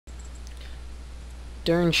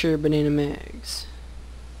Darn sure banana mags.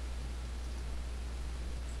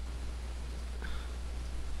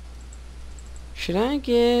 Should I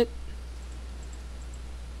get...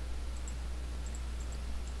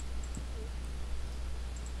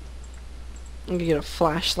 I'm gonna get a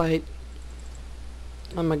flashlight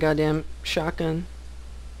on my goddamn shotgun.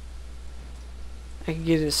 I could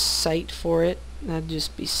get a sight for it. That'd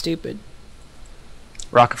just be stupid.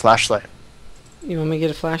 Rock a flashlight. You want me to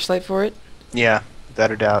get a flashlight for it? Yeah,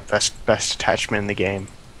 without a doubt, best attachment in the game.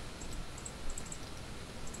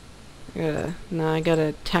 I got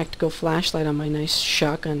a tactical flashlight on my nice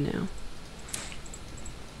shotgun now.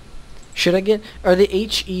 Should I get... Are the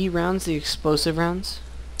HE rounds the explosive rounds?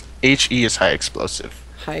 HE is high explosive.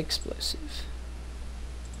 High explosive.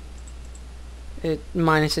 It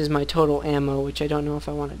minuses my total ammo, which I don't know if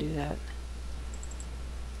I want to do that.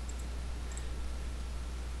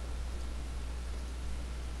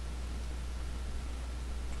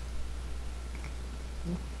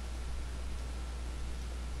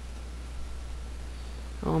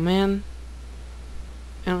 Oh man,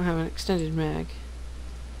 I don't have an extended mag.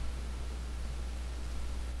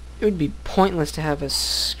 It would be pointless to have a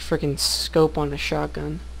freaking scope on a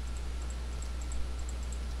shotgun.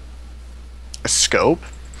 A scope?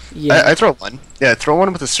 Yeah. I throw one. Yeah, throw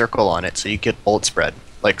one with a circle on it so you get bullet spread.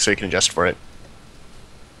 Like, so you can adjust for it.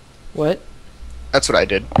 What? That's what I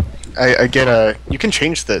did. I get a... You can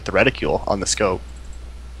change the reticule on the scope.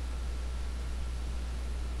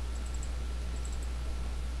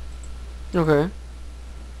 Okay.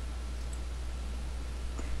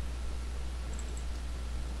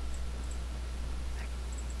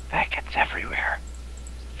 Faggots everywhere.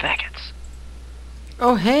 Faggots.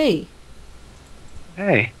 Oh hey!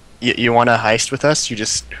 Hey. You want to heist with us?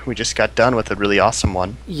 We just got done with a really awesome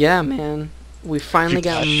one. Yeah man, we finally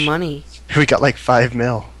got money. We got like 5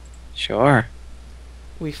 mil. Sure.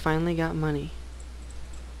 We finally got money.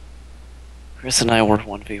 Chris and I were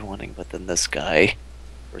 1v1ing, but then this guy,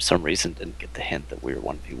 for some reason, didn't get the hint that we were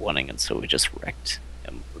 1v1ing, and so we just wrecked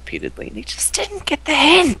him repeatedly, and he just didn't get the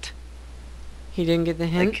hint! He didn't get the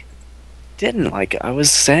hint? Like, I was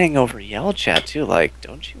saying over yell chat, too, like,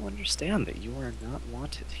 don't you understand that you are not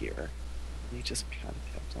wanted here? And he just kind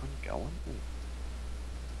of kept on going, and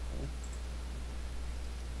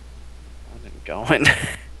going.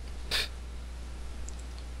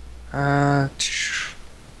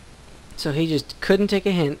 So he just couldn't take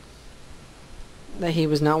a hint that he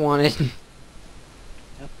was not wanted.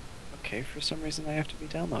 Yep. Okay, for some reason I have to be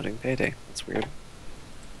downloading Payday. That's weird.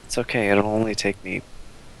 It's okay, it'll only take me a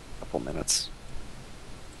couple minutes.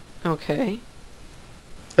 Okay.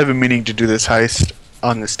 I've been meaning to do this heist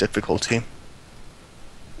on this difficulty.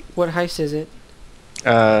 What heist is it?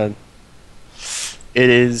 It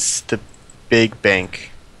is the big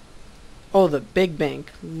bank. Oh, the big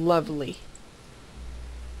bank. Lovely.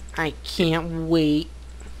 I can't wait.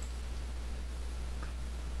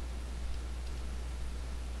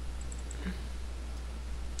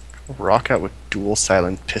 Rock out with dual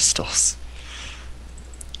silent pistols.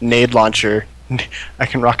 Nade launcher. I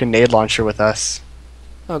can rock a nade launcher with us.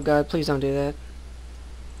 Oh god, please don't do that.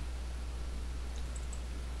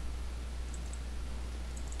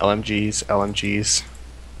 LMGs, LMGs.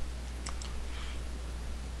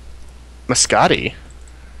 Mascati.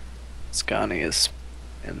 Scani is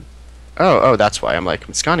in. Oh, that's why. I'm like,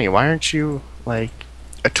 Mascani, why aren't you, like,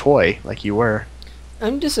 a toy like you were?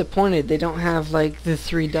 I'm disappointed they don't have like the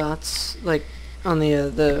 3 dots like on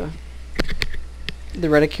the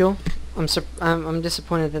reticule. I'm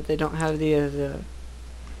disappointed that they don't have the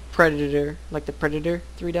predator, like the predator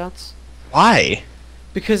 3 dots. Why?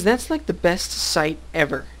 Because that's like the best sight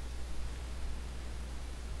ever.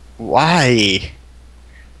 Why?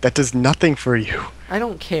 That does nothing for you. I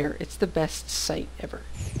don't care. It's the best sight ever.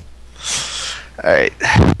 Alright.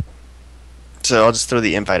 So I'll just throw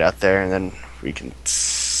the invite out there and then we can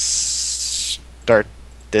start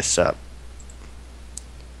this up.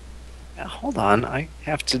 Yeah, hold on, I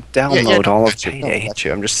have to download all of Payday. Got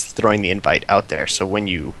you. I'm just throwing the invite out there so when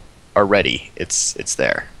you are ready, it's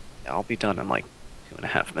there. I'll be done in like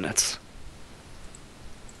 2.5 minutes.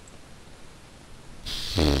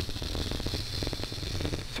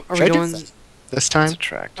 Are Should we I do going? this time? It's a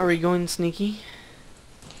tractor. Are we going sneaky?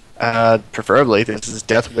 Preferably. This is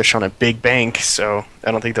Death Wish on a big bank, so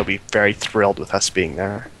I don't think they'll be very thrilled with us being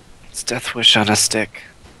there. It's Death Wish on a stick.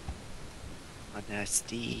 On a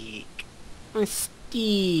stick. A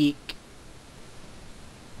steak.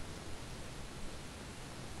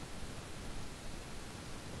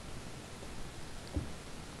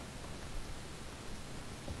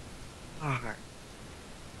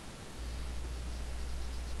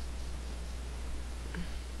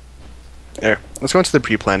 There. Let's go into the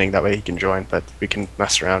pre-planning. That way he can join, but we can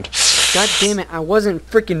mess around. God damn it, I wasn't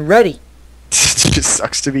freaking ready. It just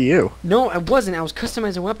sucks to be you. No, I wasn't. I was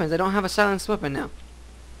customizing weapons. I don't have a silenced weapon now.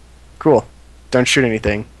 Cool. Don't shoot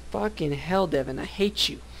anything. Fucking hell, Devin. I hate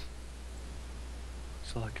you.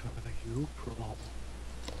 It's like a you problem.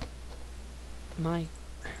 My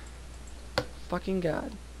fucking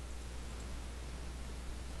God.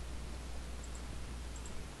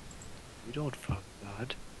 You don't fuck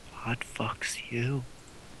God. God fucks you.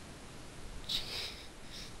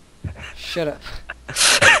 Shut up.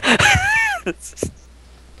 You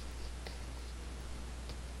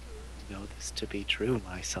know this to be true,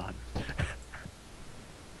 my son.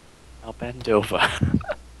 Now bend over.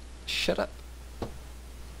 Shut up.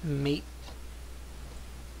 Mate.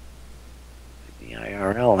 The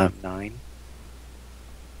IRL M9.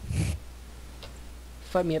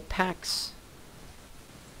 Fight me at PAX.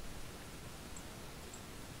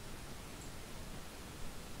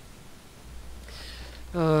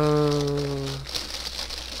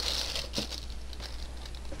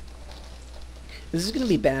 This is gonna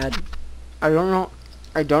be bad. I don't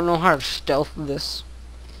know how to stealth this.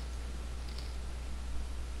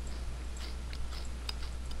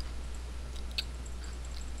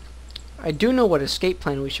 I do know what escape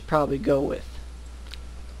plan we should probably go with.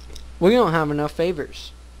 We don't have enough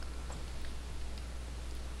favors.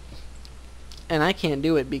 And I can't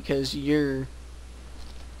do it because you're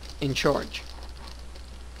in charge.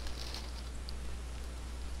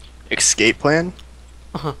 Escape plan?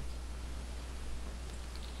 Uh-huh.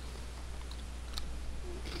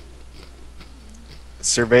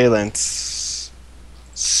 Surveillance.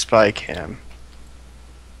 Spy cam.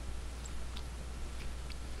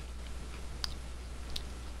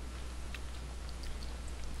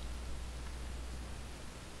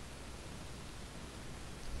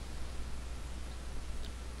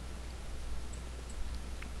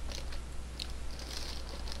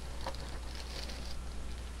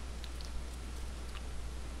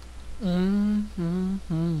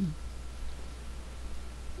 Mm-hmm.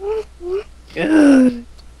 Good.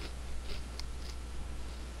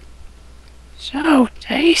 So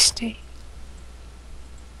tasty.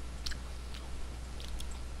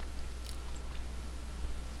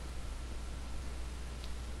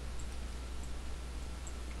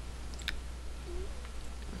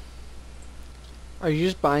 Are you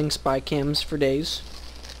just buying spy cams for days?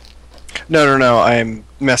 No. I'm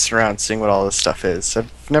messing around seeing what all this stuff is.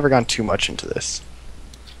 I've never gone too much into this.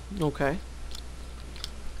 Okay.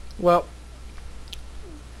 Well,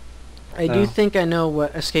 I do No. think I know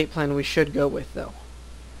what escape plan we should go with, though.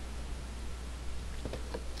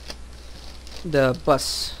 The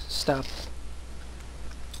bus stop.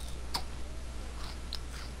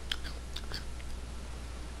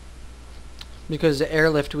 Because the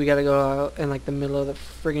airlift, we gotta go out in like the middle of the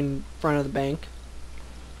friggin' front of the bank.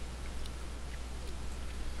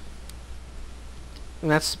 And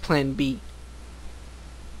that's plan B.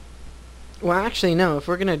 Well, actually, no. If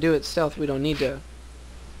we're gonna do it stealth, we don't need to.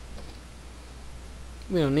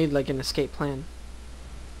 We don't need like an escape plan.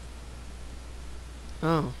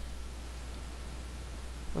 Oh.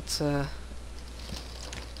 What's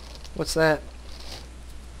that?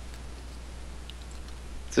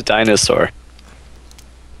 It's a dinosaur.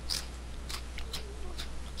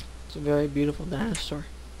 It's a very beautiful dinosaur.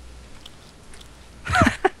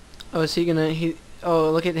 Oh, is he gonna?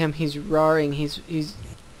 Oh, look at him. He's roaring. He's.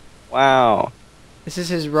 Wow. This is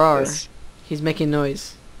his roar. Yes. He's making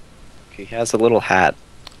noise. He has a little hat.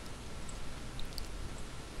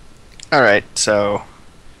 Alright, so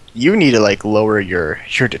you need to like lower your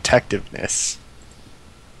detectiveness.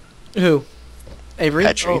 Who? Avery?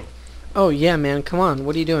 Petrie. Oh, yeah, man. Come on.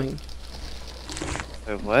 What are you doing?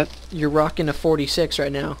 Wait, what? You're rocking a 46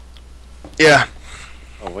 right now. Yeah.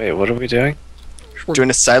 Oh wait, what are we doing? We're doing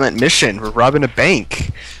a silent mission. We're robbing a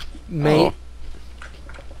bank. Mate.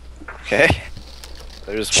 Okay.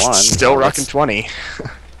 There's one. Still so rocking let's- 20.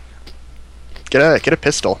 Get a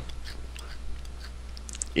pistol.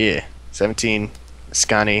 Yeah. 17.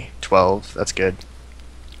 Ascani, 12. That's good.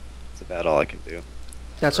 That's about all I can do.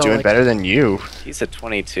 That's all. Doing better than you. He's at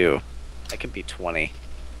 22. I can be 20.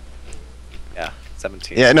 Yeah,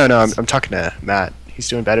 17. Yeah, no, I'm talking to Matt. He's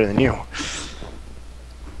doing better than you.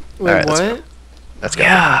 Wait, Alright, let's what? go. Let's go.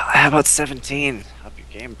 Yeah, how about 17? Up your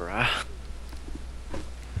game, bruh.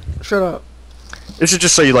 Shut up. This is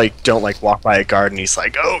just so you like don't like walk by a guard and he's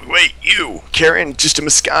like, oh wait, you carrying just a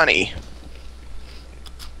Mascani.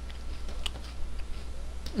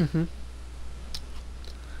 Mm-hmm.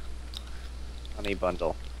 Honey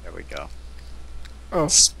bundle. There we go. Oh,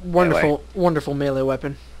 wonderful, wonderful melee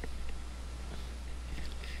weapon.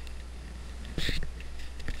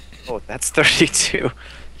 Oh, that's 32.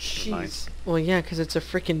 Mine. Jeez. Well, yeah, because it's a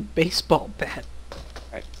freaking baseball bat.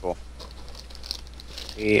 Alright, cool.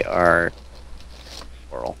 We are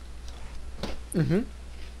oral. Mm-hmm.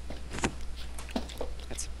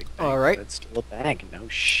 That's a big bag. Alright. But it's still a bag. No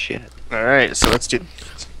shit. Alright, so let's do...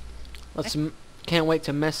 Can't wait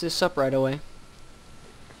to mess this up right away.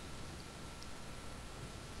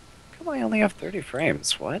 How come I only have 30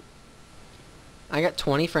 frames? What? I got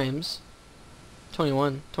 20 frames.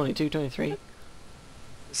 21, 22, 23.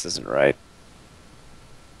 This isn't right.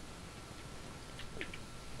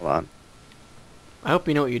 Hold on. I hope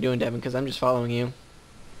you know what you're doing, Devin, because I'm just following you.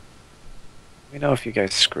 Let me know if you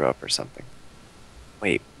guys screw up or something.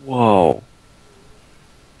 Wait, whoa.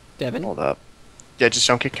 Devin? Hold up. Yeah, just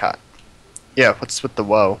don't get caught. Yeah, what's with the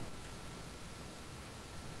whoa?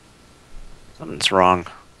 Something's wrong. Do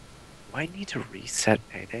I need to reset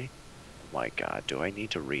Payday? Oh my god, do I need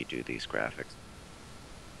to redo these graphics?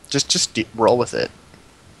 Just roll with it.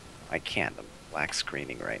 I can't. I'm black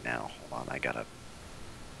screening right now. Hold on, I gotta...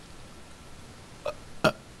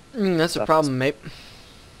 That's a Stuff problem, mate.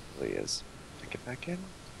 really is. Can I get back in?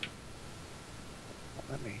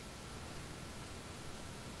 Won't let me.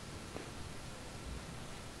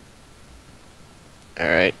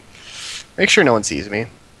 Alright. Make sure no one sees me.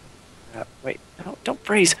 Wait, no, don't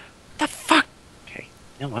freeze. What the fuck? Okay,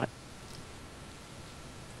 you know what?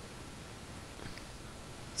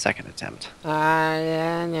 Second attempt.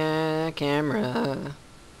 Camera.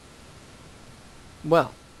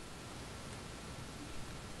 Well.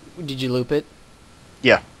 Did you loop it?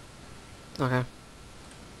 Yeah. Okay.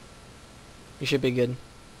 You should be good.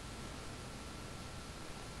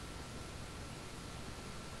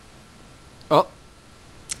 Oh,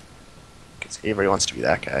 Because everybody wants to be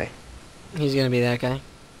that guy. he's gonna be that guy.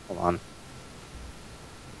 Hold on.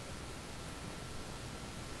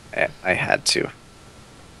 I had to.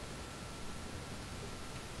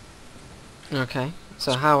 Okay.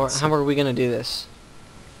 So how are we gonna do this?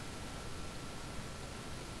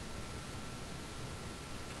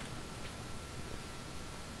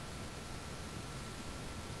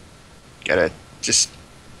 Gotta just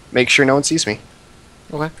make sure no one sees me.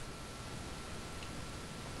 Okay.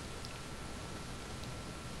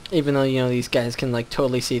 Even though, you know, these guys can, like,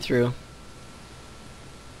 totally see through.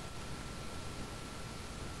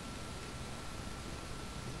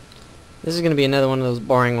 This is gonna be another one of those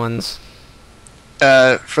boring ones.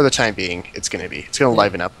 For the time being, it's gonna be. It's gonna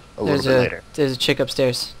liven up a little bit later. There's a chick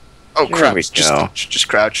upstairs. Oh, Here crouch. we go. Just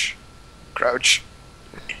crouch. Crouch.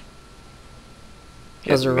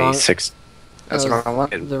 That was the Give me wrong. That's the That wrong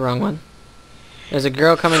one. The wrong one. There's a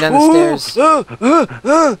girl coming down the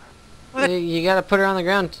stairs. You gotta put her on the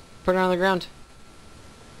ground. Put her on the ground.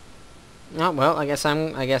 Oh well, I guess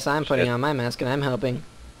I'm putting Shit. on my mask and I'm helping.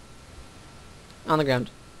 On the ground.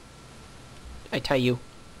 I tie you.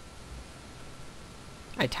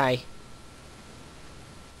 I tie.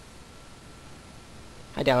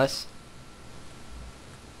 Hi, Dallas.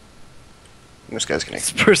 This guy's gonna.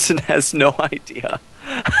 This person has no idea.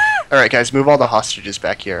 All right, guys, move all the hostages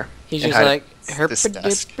back here. He's and just hide like this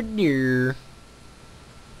desk. herp-a-dip-a-deer.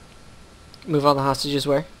 Move all the hostages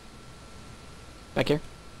where? Back here.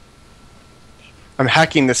 I'm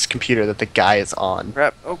hacking this computer that the guy is on.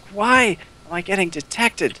 Crap. Oh, why am I getting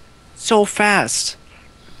detected so fast?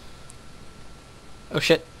 Oh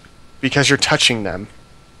shit. Because you're touching them.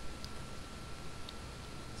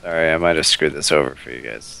 Sorry, I might have screwed this over for you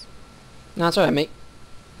guys. No, that's alright, mate.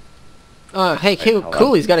 Oh, hey, Wait, hold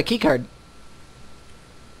cool. on. He's got a key card.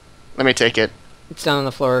 Let me take it. It's down on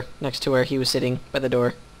the floor next to where he was sitting by the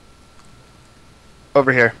door.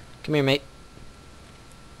 Over here. Come here, mate.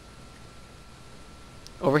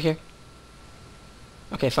 Over here.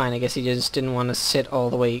 Okay, fine. I guess he just didn't want to sit all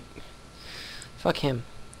the way. Fuck him.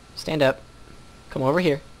 Stand up. Come over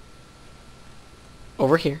here.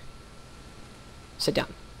 Over here. Sit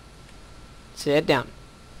down. Sit down.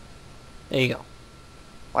 There you go.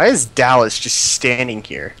 Why is Dallas just standing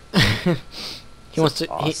here? He wants to.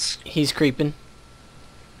 Boss. He's creeping.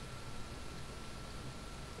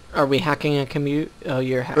 Are we hacking a commute? Oh,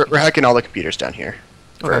 you're hacking. We're hacking all the computers down here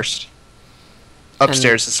Okay. first.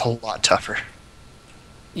 Upstairs is a whole lot tougher.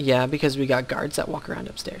 Yeah, because we got guards that walk around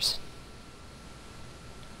upstairs.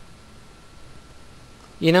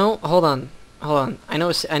 You know, hold on. I know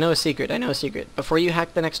a secret. Before you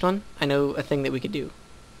hack the next one, I know a thing that we could do.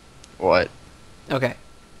 What? Okay.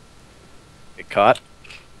 Get caught?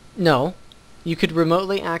 No. You could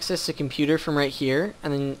remotely access a computer from right here,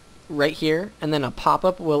 and then right here, and then a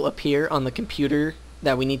pop-up will appear on the computer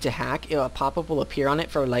that we need to hack. A pop-up will appear on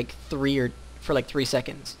it for like 3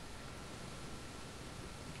 seconds.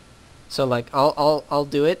 So like I'll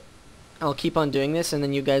do it, I'll keep on doing this, and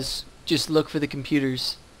then you guys just look for the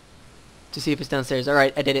computers to see if it's downstairs.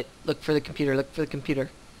 Alright, I did it. Look for the computer, look for the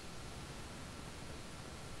computer.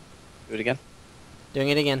 Do it again. Doing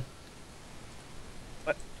it again.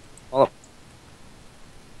 What? Hold up.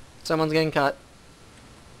 Someone's getting caught.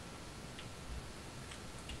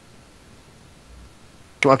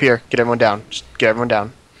 Come up here. Get everyone down. Just get everyone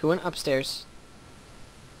down. Who went upstairs?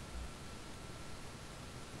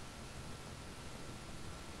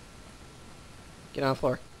 Get on the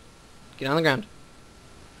floor. Get on the ground.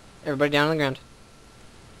 Everybody down on the ground.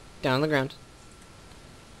 Down on the ground.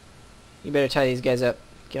 You better tie these guys up.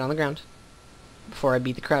 Get on the ground. Before I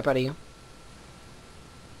beat the crap out of you.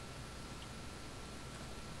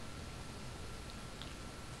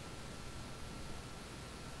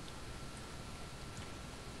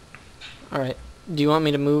 Alright. Do you want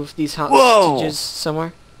me to move these hostages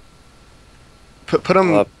somewhere? Put them.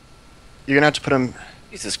 Hold up. You're gonna have to put them.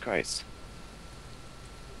 Jesus Christ.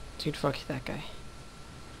 Dude, fuck that guy.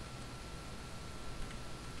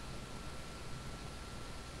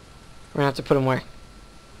 We're gonna have to put him where?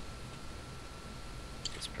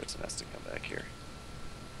 This person has to come back here.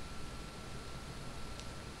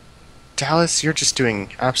 Dallas, you're just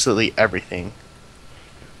doing absolutely everything.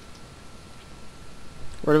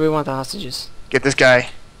 Where do we want the hostages? Get this guy.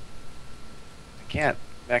 I can't.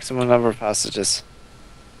 Maximum number of hostages.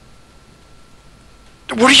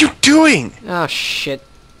 What are you doing? Oh, shit.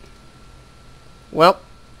 Well.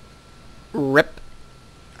 Rip.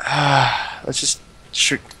 Let's just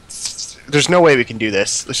shoot. There's no way we can do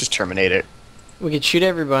this. Let's just terminate it. We could shoot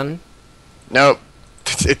everyone. Nope.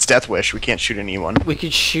 It's Death Wish. We can't shoot anyone. We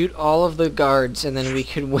could shoot all of the guards and then we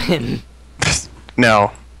could win.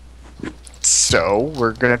 No. So,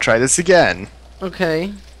 we're gonna try this again.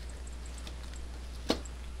 Okay.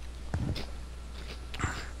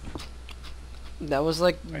 That was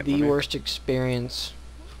like Wait, the let me- worst experience.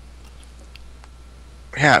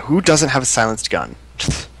 Yeah, who doesn't have a silenced gun?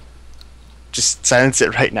 Just silence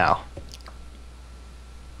it right now.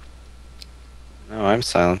 No, I'm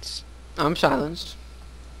silenced. I'm silenced.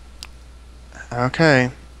 Okay.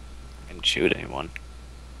 I can shoot anyone.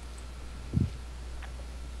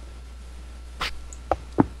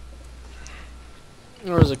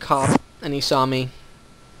 There was a cop and he saw me.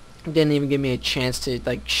 Didn't even give me a chance to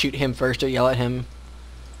like shoot him first or yell at him.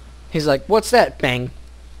 He's like, "What's that?" Bang.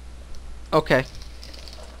 Okay.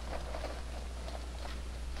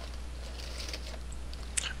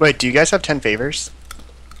 Wait, do you guys have 10 favors?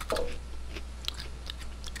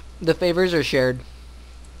 The favors are shared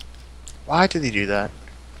Why did they do that?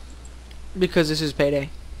 because this is payday.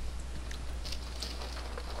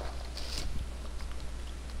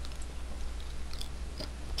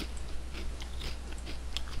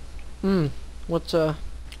 What's Oh,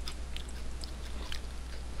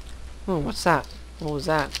 what's that? What was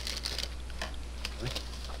that? I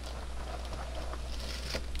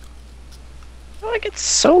feel like it's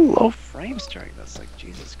so low frames during this. Like,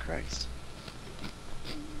 Jesus Christ.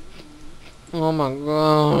 Oh my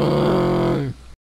god.